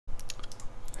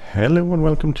Hello and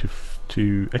welcome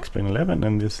to Explain 11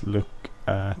 and this look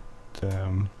at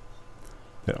the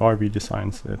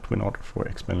RwDesign's twin Otter for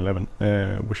Explain 11,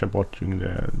 which I bought during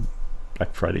the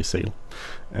Black Friday sale.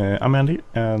 I'm Andy,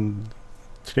 and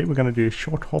today we're going to do a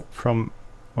short hop from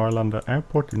Arlanda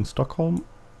Airport in Stockholm,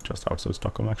 just outside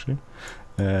Stockholm actually,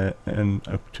 and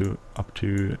up to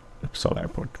Uppsala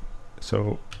Airport.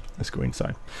 So let's go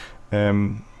inside.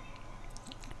 Turn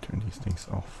these things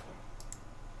off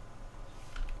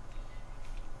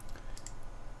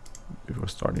before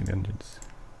starting the engines.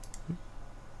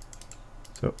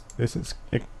 So this is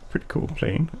a pretty cool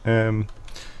plane. When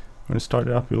I start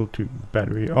it up, we'll do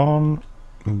battery on.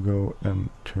 We'll go and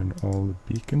turn all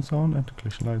the beacons on,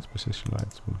 anti-collision lights, position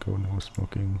lights. We'll go no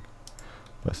smoking,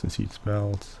 bus and seat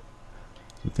belts.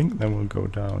 So I think then we'll go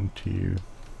down to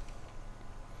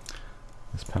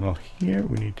this panel here.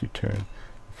 We need to turn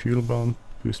fuel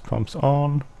boost pumps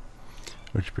on,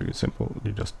 which is pretty simple.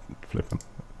 You just flip them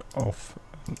off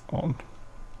and on.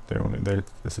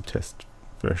 There's a test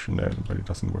version there, but it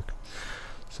doesn't work.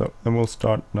 So then we'll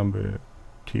start number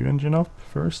 2 engine up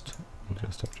first. We'll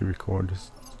just have to record the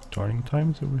starting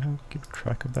time, so we have to keep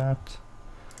track of that.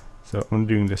 So I'm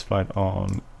doing this flight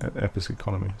on Epic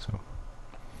economy, so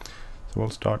we'll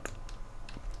start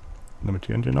number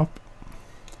 2 engine up.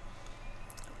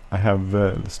 I have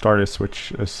the starter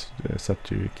switch set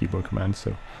to keyboard commands,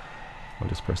 so I'll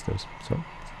just press those. So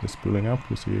just spooling up,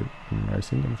 you see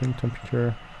rising everything,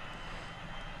 temperature,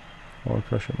 oil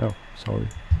pressure. No, sorry.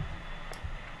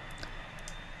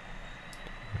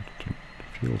 Turn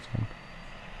the fuels on.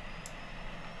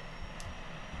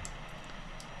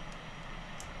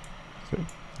 So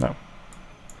now,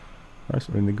 right,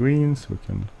 so we're in the green, so we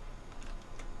can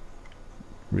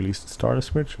release the starter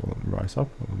switch. We'll rise up.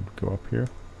 We'll go up here.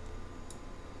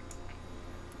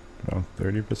 Around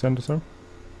 30% or so.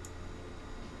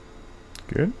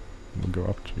 Good. We'll go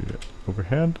up to the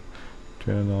overhead,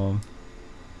 turn on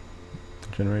the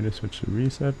generator switch to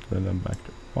reset, and then back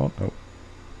to on. Oh,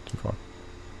 too far.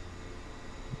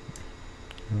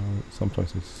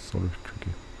 Sometimes it's sort of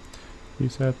tricky.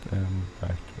 Reset and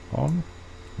back to on.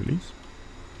 Release.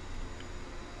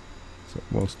 So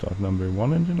we'll start number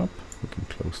 1 engine up. We can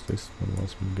close this,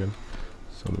 otherwise we'll get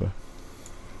sort of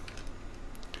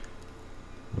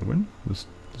a win.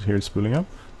 Here it's spooling up,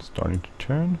 it's starting to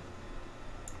turn.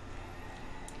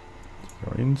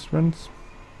 Our instruments.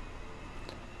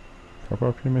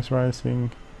 Proper RPM is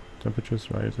rising,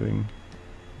 temperature's rising.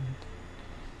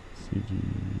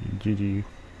 GG,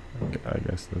 I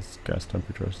guess that's gas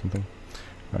temperature or something,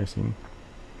 rising.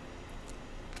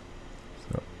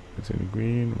 So it's in the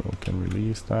green, we can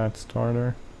release that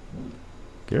starter.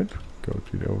 Good, go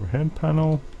to the overhead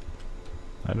panel,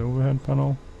 add overhead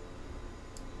panel.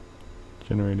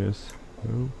 Generators,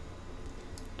 oh,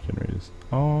 generators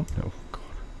on, oh god.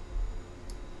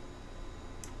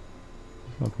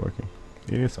 It's not working.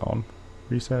 It is on.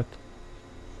 Reset.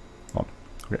 On.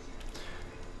 Okay.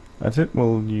 That's it.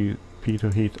 We'll use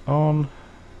P2 heat on.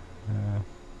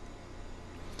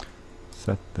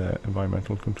 Set the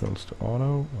environmental controls to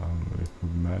auto.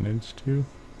 We've managed to.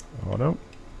 Auto.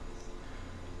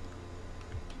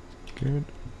 Good.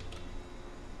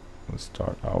 We'll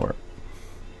start our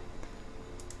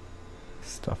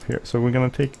stuff here. So we're gonna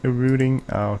take a routing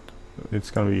out. It's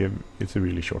gonna be it's a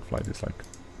really short flight. It's like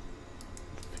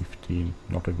 15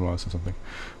 nautical miles or something.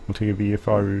 We'll take a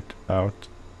VFR route out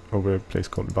over a place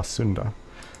called Vassunda,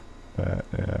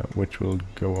 which will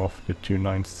go off the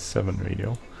 297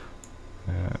 radio.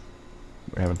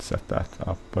 We haven't set that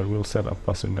up, but we'll set up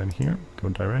Vassunda in here. Go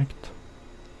direct,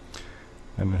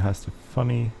 and it has the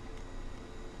funny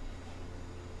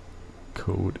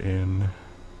code in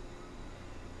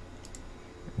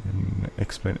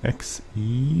explain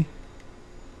XE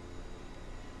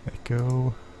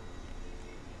Echo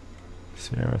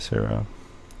Sierra Sierra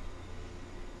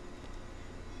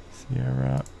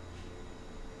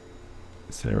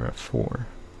 4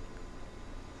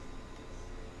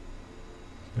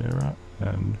 Sierra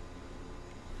and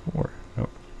 4. No,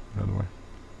 another way.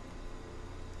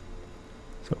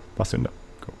 So Vassunda,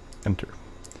 go enter.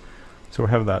 So we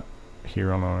have that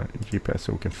here on our GPS,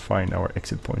 so we can find our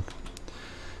exit point.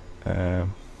 We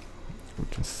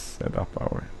can set up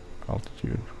our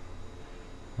altitude.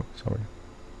 Oh, sorry.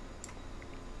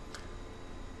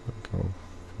 We'll go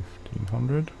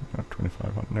 1500, not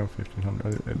 2500, no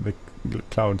 1500. The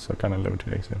clouds are kind of low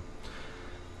today, so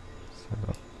set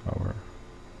up our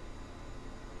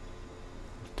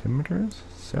altimeters.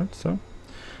 Set so.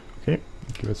 Okay,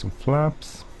 give it some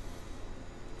flaps.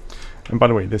 And by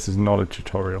the way, this is not a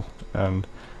tutorial, and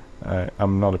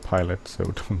I'm not a pilot, so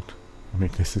don't. I mean,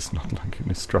 this is not like an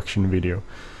instruction video.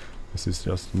 This is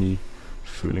just me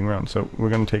fooling around. So we're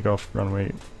going to take off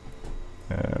runway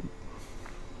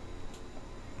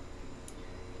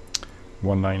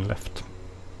 19 left,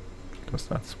 because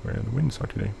that's where the winds are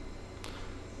today.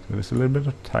 So there's a little bit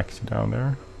of taxi down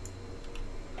there.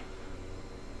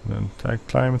 Then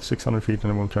climb at 600 feet,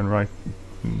 and then we'll turn right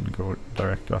and go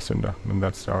direct to Vasunda, and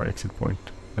that's our exit point.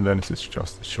 And then it's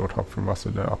just a short hop from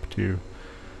Vasunda up to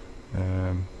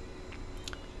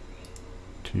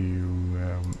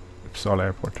Uppsala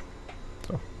Airport.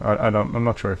 So I'm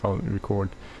not sure if I'll record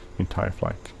the entire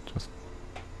flight. Just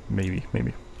maybe.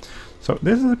 So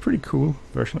this is a pretty cool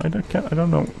version. I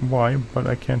don't know why, but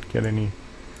I can't get any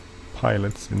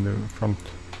pilots in the front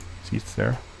seats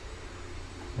there.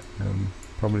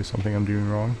 Probably something I'm doing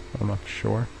wrong. I'm not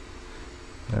sure.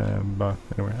 But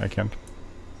anyway, I can't.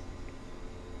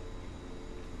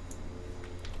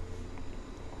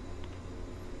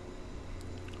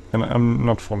 And I'm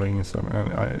not following some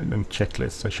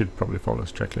checklists. I should probably follow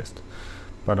this checklist,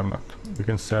 but I'm not. We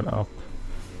can set up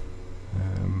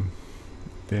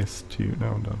this to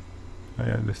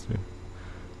this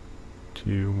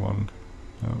to 1.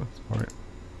 No, sorry.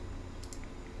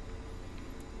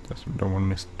 Just don't want to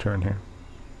miss the turn here.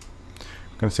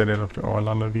 We can set it up to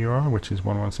Arlanda VR, which is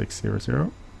 11600,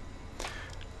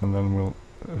 and then we'll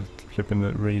flip in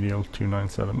the radial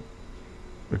 297.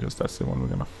 Because that's the one we're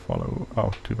gonna follow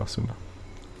out to Vasunda.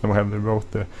 Then we have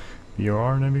both the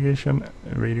VOR navigation,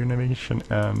 radio navigation,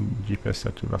 and GPS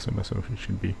set to Vasunda, so it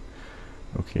should be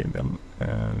okay then.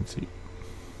 Let's see.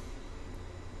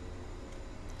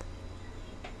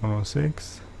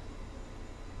 116.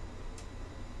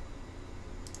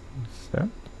 Set.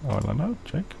 Arlanda,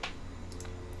 check.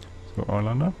 So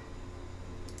Arlanda.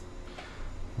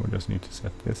 We just need to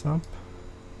set this up.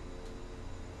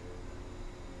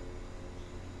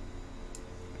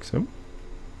 So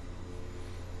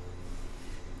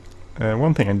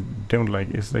one thing I don't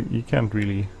like is that you can't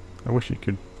really. I wish you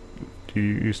could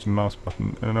use the mouse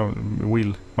button,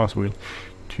 mouse wheel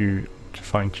to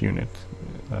fine tune it.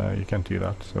 You can't do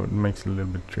that, so it makes it a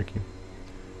little bit tricky.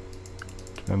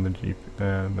 Turn the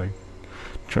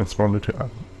transponder to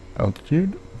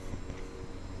altitude.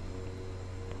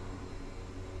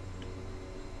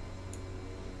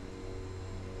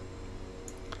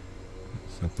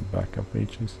 Set the backup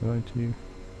HSI to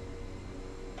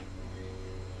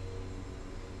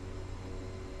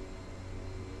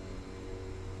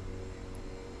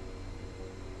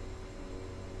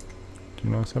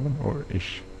 297 or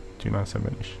ish,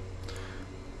 297-ish.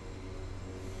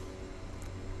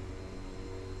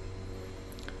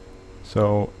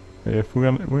 So if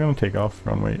we're gonna take off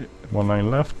runway 19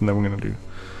 left, and then we're gonna do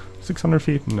 600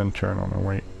 feet and then turn on our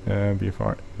way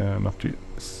VFR up to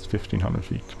 1500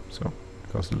 feet. So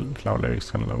because the cloud layer is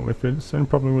kind of low, if it's, then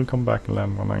probably will come back and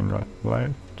land 19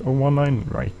 right or 19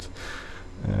 right.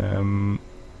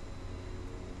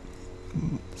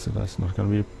 So that's not going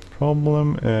to be a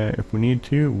problem. If we need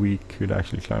to, we could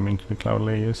actually climb into the cloud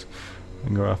layers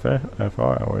and go FR.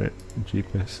 Our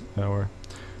GPS, our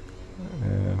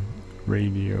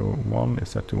radio 1 is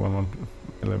set to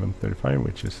 1135,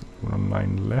 which is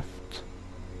 19 left,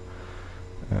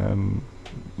 and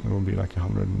it will be like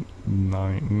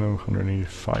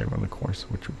 185 on the course,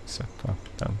 which will be set up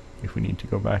then if we need to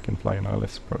go back and fly an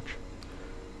ILS approach.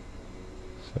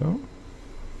 So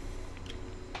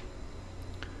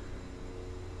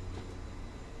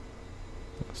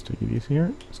let's take it easy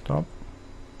here. Stop.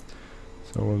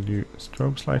 So we'll do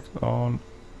strobe lights on,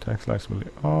 tax lights will be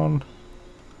on,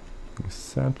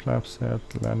 set, flap set,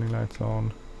 landing lights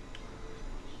on,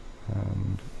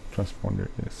 and transponder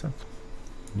is set.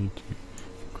 We need to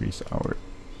increase our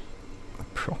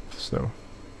prop, so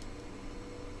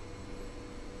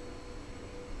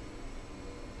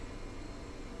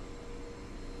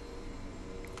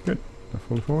good.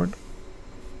 Full forward.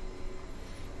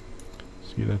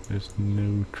 See that there's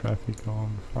no traffic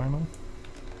on the final.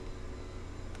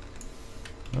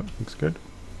 Oh, looks good.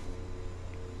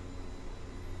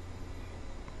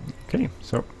 Okay,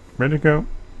 so ready to go.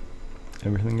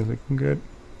 Everything is looking good.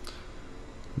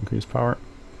 Increase power.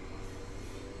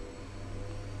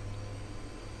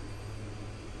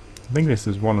 I think this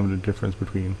is one of the difference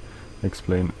between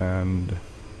X-Plane and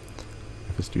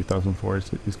FS 2004.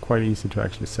 It's quite easy to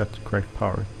actually set the correct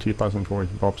power. 2004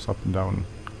 it bobs up and down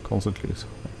constantly, so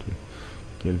I have to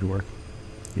get it to work.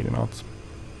 80 knots.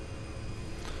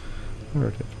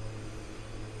 Rotate.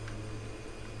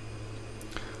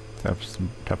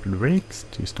 Tap the brakes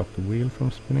to stop the wheel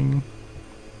from spinning.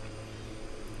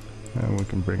 And we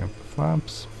can bring up the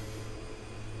flaps.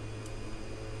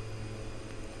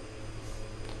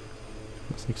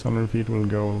 600 feet will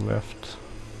go left.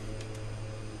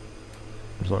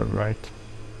 Sorry, right.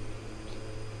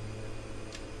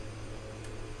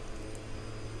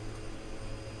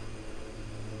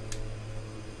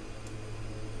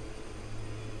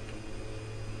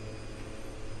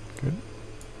 Good.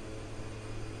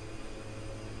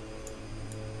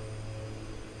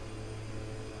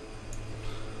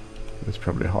 It's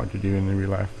probably hard to do in real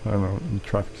life. I don't know, in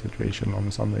traffic situation on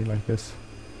a Sunday like this.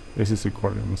 This is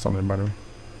recorded on Sunday, by the way.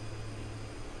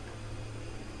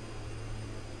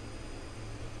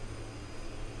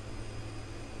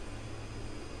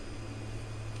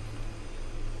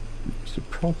 Use the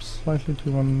props slightly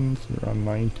to one, so around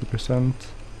 90%.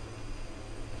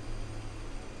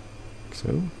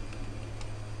 So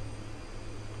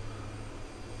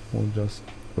we'll just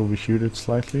overshoot it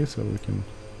slightly so we can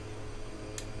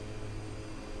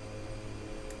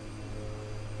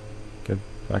get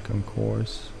back on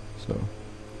course. So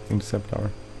intercept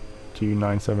our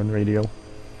 297 radial.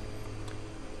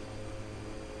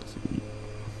 Let's see.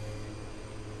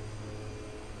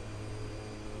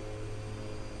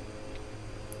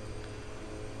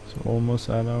 So almost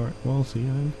at our, we'll see,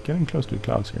 getting close to the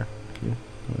clouds here. Actually,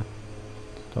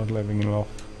 start leveling it off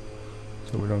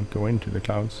so we don't go into the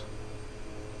clouds.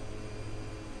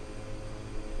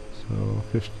 So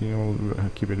 15, we'll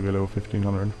keep it below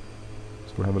 1500.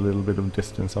 So we have a little bit of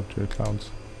distance up to the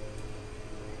clouds.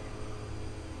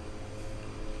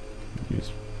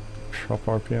 Use drop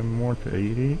RPM more to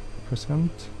 80%.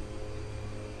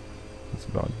 That's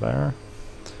about there.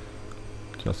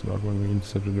 Just about when we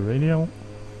intercepted the radial.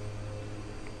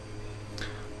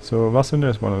 So Vassunda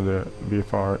is one of the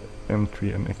VFR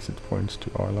entry and exit points to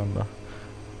Arlanda.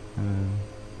 I'm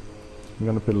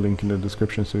going to put a link in the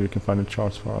description so you can find the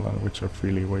charts for Arlanda, which are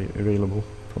freely available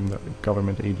from the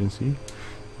government agency in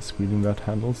Sweden that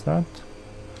handles that,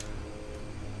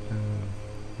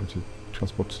 which is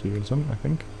Transportstyrelsen, I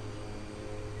think.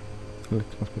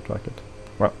 Transportverket.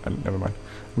 Well, never mind.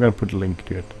 I'm going to put a link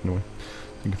to it anyway.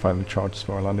 You can find the charts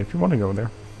for Arlanda if you want to go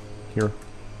there. Here,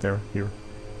 there, here.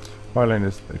 Arlanda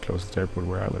is the closest airport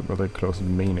where I live, or the closest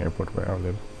main airport where I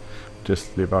live.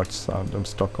 Just live outside of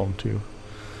Stockholm too.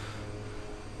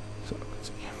 So let's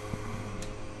see.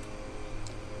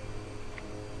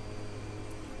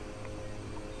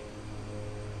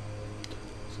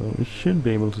 So we should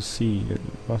be able to see it.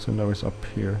 Vassunda is up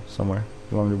here somewhere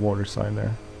along the water side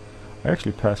there. I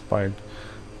actually pass by it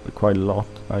quite a lot.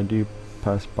 I do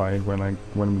pass by it when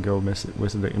we go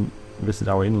visit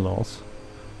our in-laws.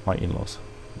 My in-laws.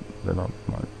 They're not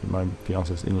my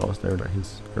fiance's in-laws. They're like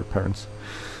her parents.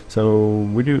 So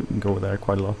we do go there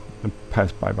quite a lot and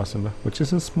pass by Vassunda, which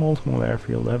is a small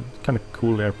airfield. They have kind of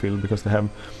cool airfield because they have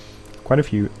quite a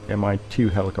few Mi-2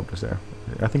 helicopters there.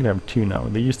 I think they have 2 now.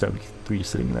 They used to have 3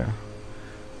 sitting there,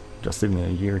 just sitting there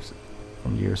years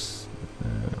over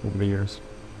the years.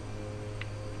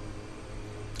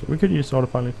 So we could use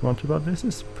autopilot if we want to, but this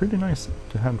is pretty nice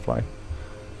to hand fly.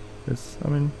 It's, I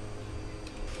mean,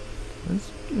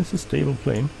 it's a stable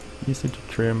plane, easy to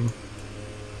trim,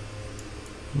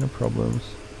 no problems.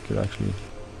 Could actually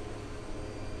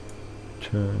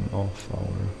turn off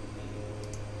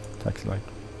our taxi light.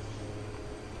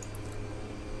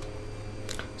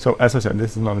 So as I said,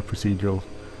 this is not a procedural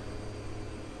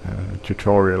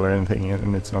tutorial or anything,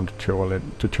 and it's not a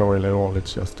tutorial at all.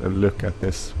 It's just a look at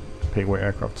this payway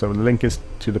aircraft. So the link is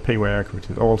to the payway aircraft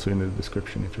is also in the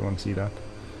description if you want to see that.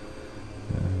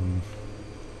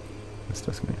 It's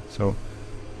just me. So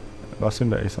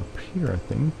Vassunda is up here, I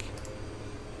think.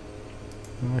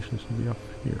 No, actually it should be up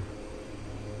here.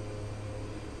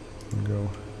 And go.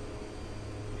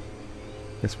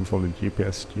 Yes, we follow the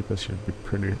GPS. GPS should be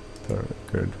pretty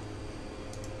good.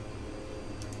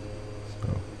 So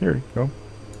here we go.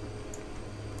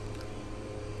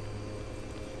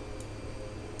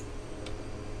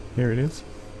 Here it is,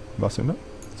 Vassunda.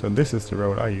 So this is the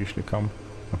road I usually come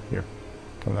here.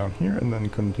 Come down here and then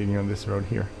continue on this road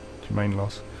here to my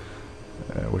in-laws,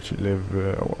 which live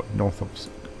north of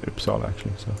Uppsala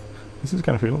actually. So this is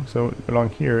kind of cool. So along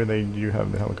here they do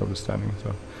have the helicopter standing.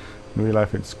 So in real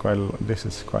life it's quite this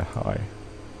is quite high.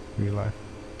 In real life,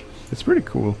 it's pretty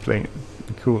cool plane,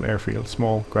 cool airfield,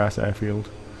 small grass airfield.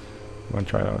 I'm gonna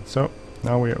try it out. So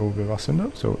now we're over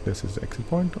Vassunda. So this is the exit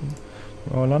point of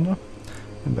Arlanda,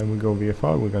 and then we go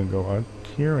VFR. We're gonna go out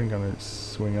here and gonna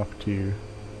swing up to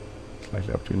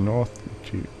slightly up to the north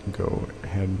to go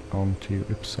head on to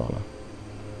Uppsala.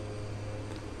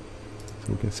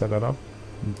 So we can set that up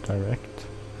direct.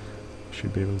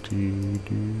 Should be able to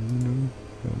do. No,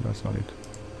 that's not it.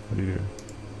 What do you do?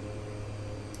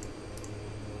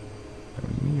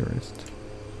 Nearest.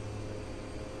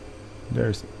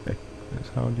 There's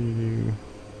how do you do?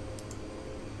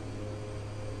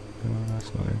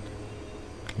 that's not it.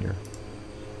 Clear.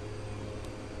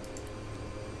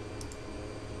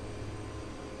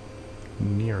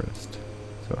 Nearest.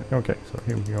 So okay, so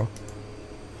here we go.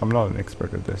 I'm not an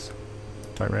expert at this.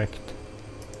 Direct.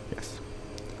 Yes.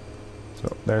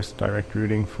 So there's direct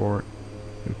routing for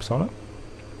Uppsala.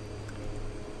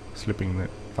 Slipping the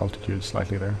altitude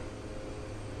slightly there.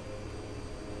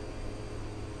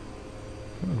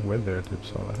 Weather at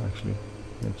Uppsala actually.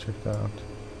 I'm gonna check that out.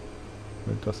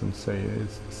 It doesn't say. It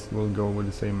will go with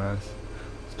the same as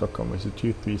Stockholm, which is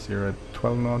 230 at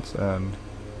 12 knots and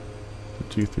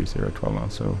 230 at 12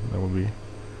 knots. So that will be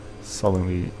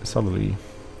southerly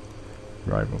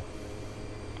rival.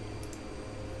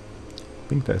 I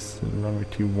think that's the runway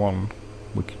 21,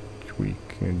 which we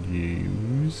could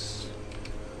use.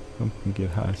 I don't think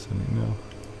it has any now.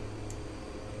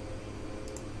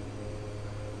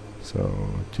 So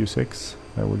 26,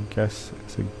 I would guess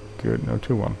is a good. No,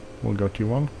 21. We'll go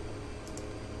 21.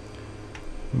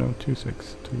 No,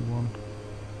 26, 21.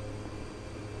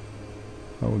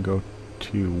 I will go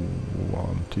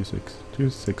 21, 26.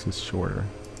 26 is shorter.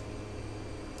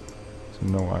 So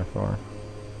no IFR.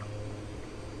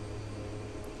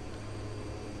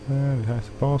 And it has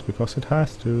to pause because it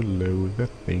has to load the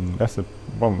thing. That's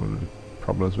one of the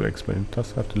problems we explained. It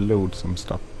does have to load some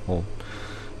stuff. And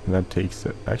that takes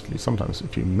actually sometimes a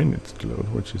few minutes to load,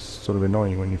 which is sort of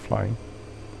annoying when you're flying.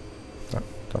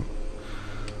 Done.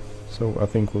 So I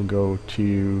think we'll go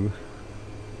to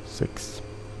 6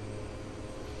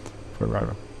 for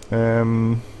arrival.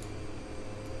 Don't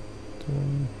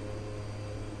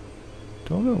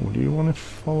know. Do you want to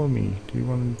follow me? Do you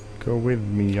want to go with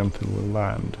me until we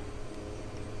land?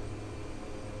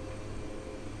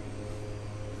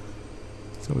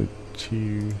 It's only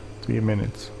 3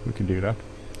 minutes. We can do that.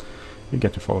 You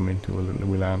get to follow me until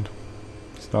we land.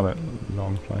 It's not a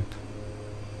long flight.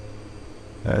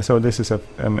 So this is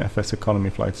an FS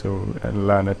economy flight, so I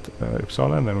land at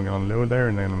Uppsala, and then we're going to load there,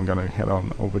 and then I'm going to head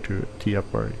on over to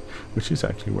Tierp, which is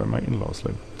actually where my in-laws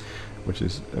live, which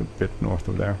is a bit north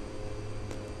of there.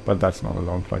 But that's not a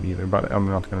long flight either, but I'm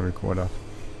not going to record that.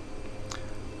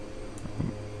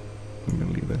 I'm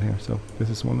going to leave that here. So this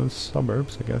is one of the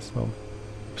suburbs, I guess, of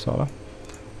Uppsala.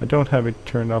 I don't have it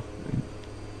turned up in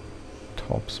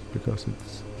tops because it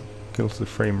kills the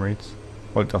frame rates.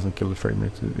 Well, it doesn't kill the frame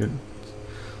rates, it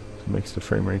makes the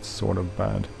frame rates sort of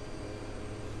bad.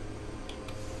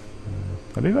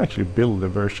 I did actually build a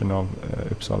version of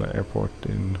Uppsala Airport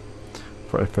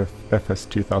for FS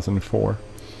 2004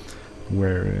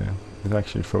 where it's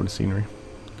actually photo scenery.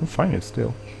 You can find it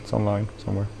still. It's online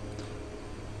somewhere.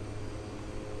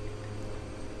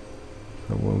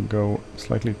 So we'll go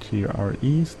slightly to our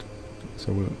east,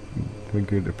 so we'll have a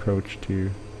good approach to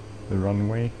the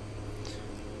runway.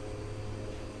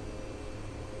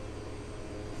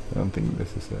 I don't think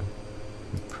this is a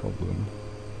problem.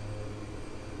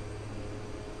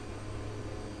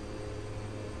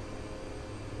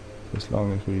 As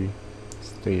long as we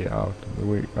stay out,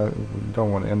 we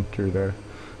don't want to enter the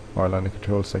Arlanda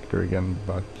control sector again,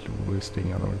 but we're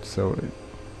staying out of it. So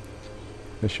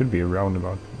there should be a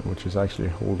roundabout, which is actually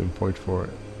a holding point for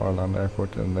Arlanda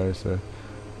Airport, and there's a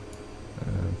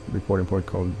reporting point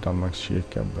called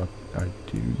Danmarkskirka, but I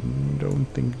don't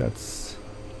think that's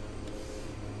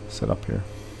set up here.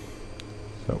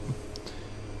 So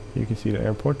you can see the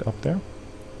airport up there.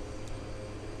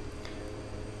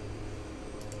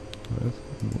 That's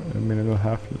a minute and a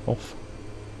half off.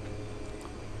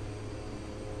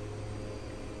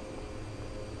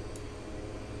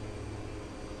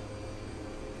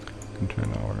 Can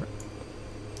turn our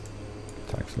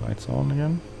taxi lights on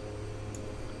again.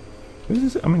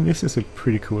 This is a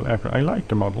pretty cool airport. I like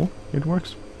the model. It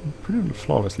works pretty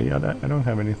flawlessly. I don't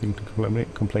have anything to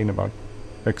complain about,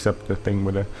 except the thing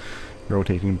with the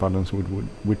rotating buttons,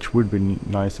 which would be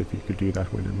nice if you could do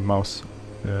that with a mouse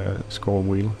scroll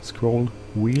wheel.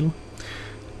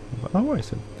 But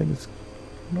otherwise, I think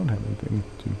I don't have anything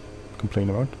to complain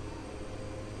about.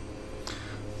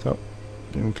 So,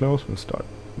 getting close, we'll start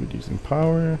reducing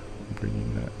power,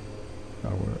 bringing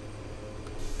our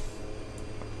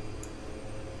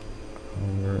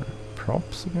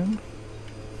props again.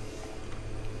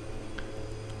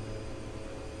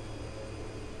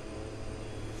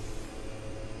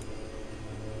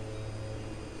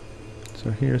 So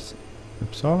here's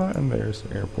Uppsala, and there's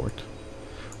the airport,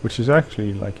 which is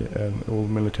actually like an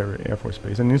old military air force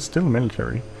base, and it's still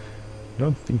military. I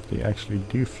don't think they actually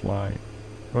do fly.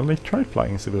 Well, they try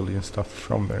flying civilian stuff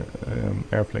from their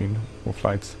airplane or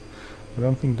flights. I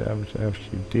don't think they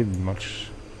actually did much,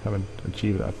 haven't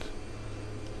achieved that.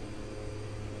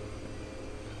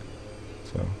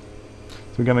 So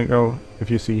So we're gonna go, if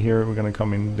you see here, we're gonna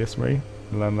come in this way,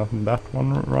 land up on that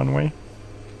one runway.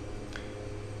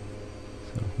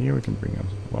 So here we can bring up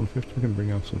 150, we can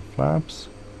bring up some flaps.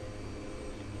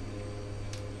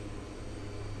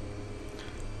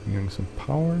 Bring some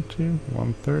power to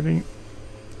 130.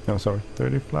 No, sorry,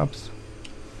 30 flaps.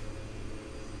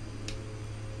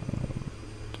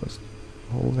 Just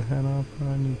hold the head up.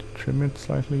 I need to trim it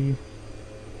slightly.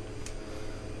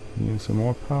 Need some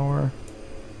more power.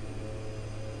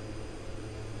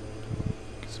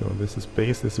 So this is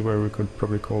base. This is where we could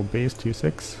probably call base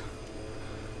 26.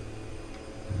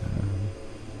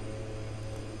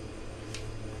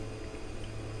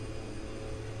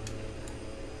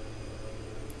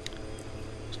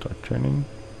 Start turning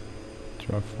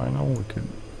to our final. We could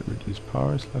reduce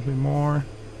power slightly more.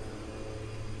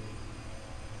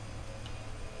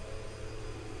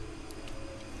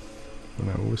 Don't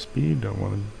want to overspeed, don't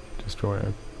want to destroy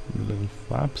our little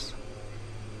flaps.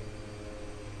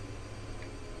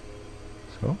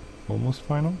 So, almost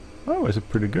final. Oh, it's a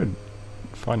pretty good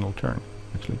final turn,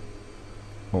 actually.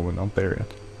 Oh, we're not there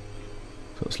yet.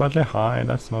 So slightly high,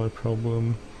 that's not a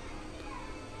problem.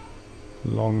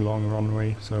 Long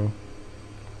runway, so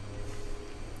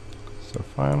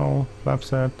final, flap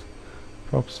set,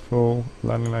 props full,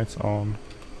 landing lights on,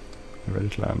 and ready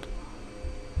to land.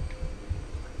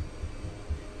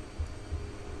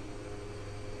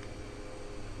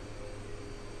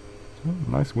 So,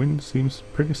 nice wind, seems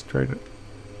pretty straight up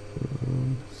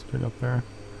there.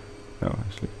 No,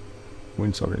 actually,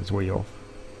 wind socket is way off.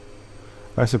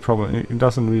 That's the problem, it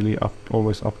doesn't really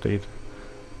always update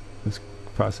as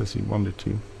fast as you want it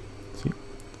to. See,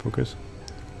 focus,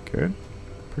 good,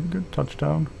 pretty good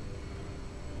touchdown.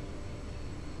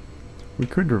 We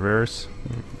could reverse,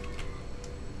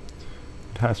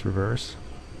 it has reverse,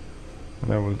 and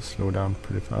that will slow down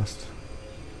pretty fast,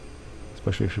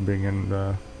 especially if you bring in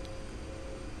the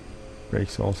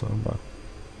brakes also. But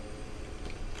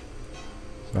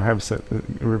so I have set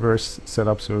reverse set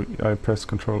up, so I press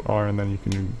Control R and then you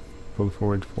can pull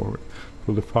forward, pull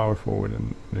the power forward,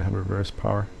 and you have reverse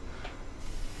power.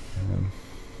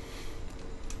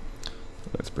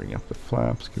 Let's bring up the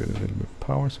flaps, give it a little bit of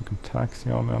power so we can taxi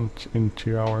on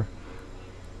into our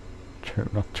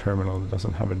not terminal, it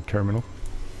doesn't have a terminal.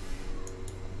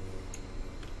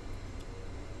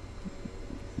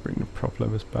 Bring the prop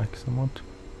levers back somewhat.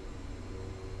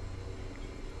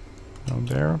 Down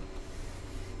there.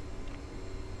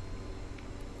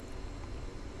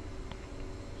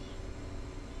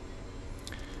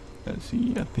 Let's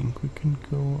see, I think we can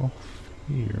go off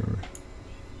here.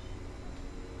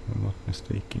 I'm not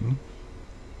mistaken.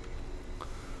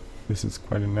 This is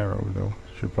quite a narrow though.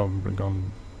 Should probably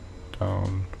gone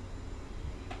down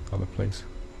other place.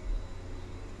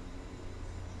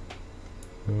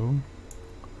 So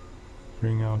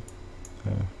bring out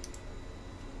the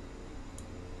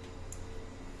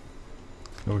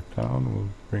slow it down. We'll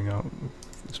bring out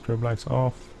the strobe lights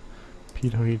off,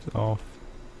 pitot heat off.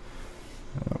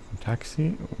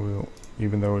 Taxi will,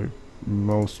 even though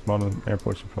most modern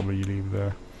airports will probably leave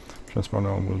the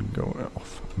transponder on, will go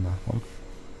off on that one.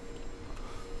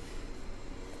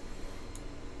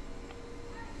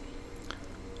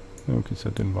 Then we can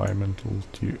set the environmental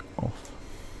to off.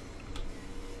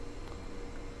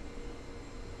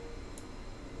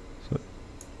 So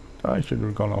I should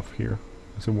have gone off here.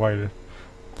 There's a wider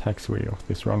taxiway off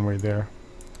this runway there.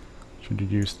 Should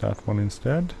have used that one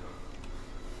instead.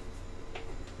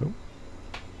 Oh.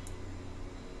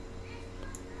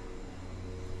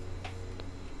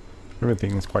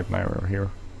 Everything is quite narrow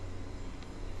here.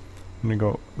 I'm gonna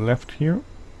go left here,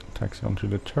 taxi onto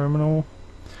the terminal.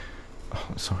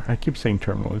 Oh, sorry, I keep saying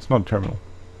terminal, it's not terminal.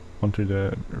 Onto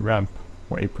the ramp,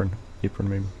 or apron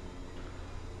maybe.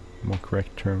 More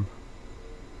correct term.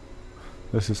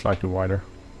 This is slightly wider.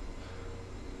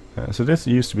 So this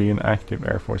used to be an active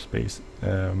Air Force base.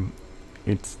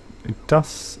 It's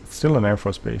still an Air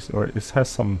Force base, or it has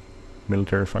some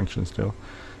military function still.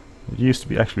 It used to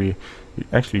be actually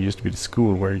used to be the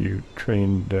school where you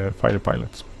trained fighter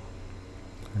pilots.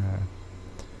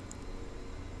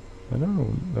 I don't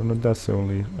know. That's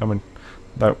only. I mean,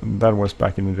 that was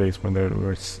back in the days when there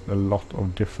was a lot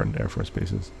of different Air Force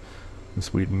bases in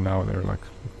Sweden. Now there are like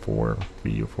 3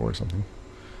 or 4 or something.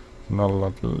 Not a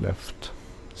lot left,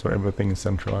 so everything is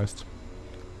centralized.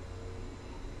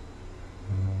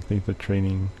 I think the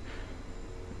training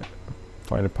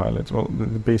fighter pilots. Well,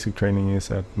 the basic training is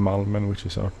at Malmen, which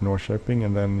is out Norrköping,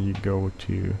 and then you go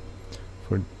to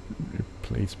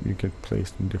you get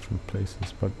placed in different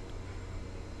places. But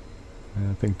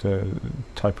I think the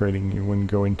type rating, you when you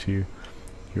go into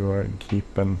your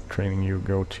keep and training, you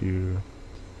go to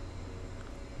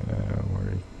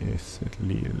is it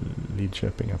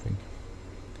Lidköping, I think.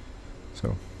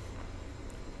 So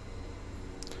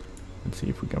let's see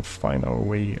if we can find our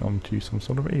way onto some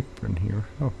sort of apron here.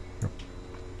 Oh, here.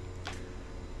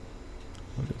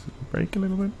 Well, does it break a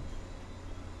little bit?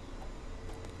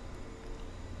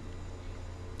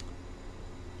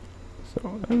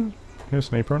 So here's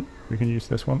an apron. We can use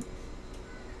this one.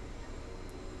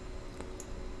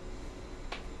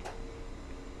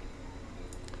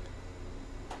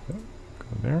 So, go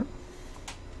there.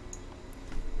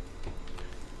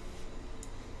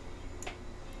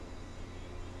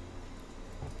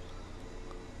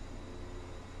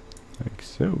 Like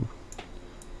so.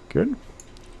 Good.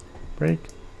 Brake.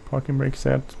 Parking brake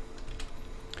set.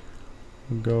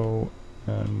 We'll go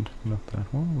and not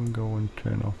that one. We'll go and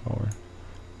turn off our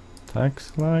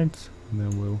tax lights, and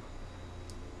then we'll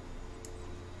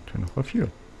turn off our fuel.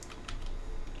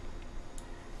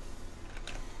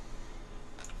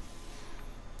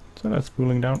 So that's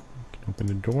cooling down. We can open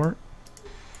the door.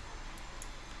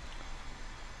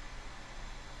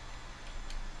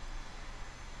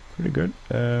 Pretty good.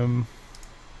 Turn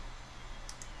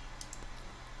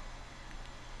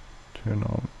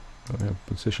on. We have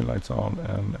position lights on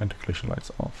and anti-collision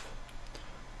lights off.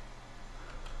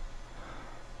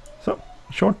 So,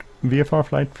 short VFR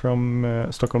flight from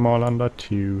Stockholm Arlanda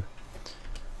to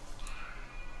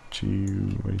what do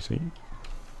you say?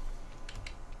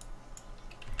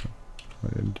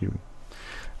 What did I do?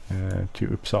 To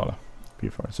Uppsala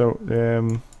VFR. So,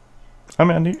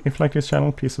 I'm Andy. If you like this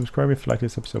channel, please subscribe. If you like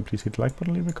this episode, please hit the like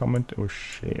button, leave a comment or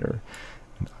share.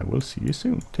 And I will see you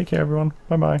soon. Take care, everyone.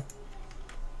 Bye bye.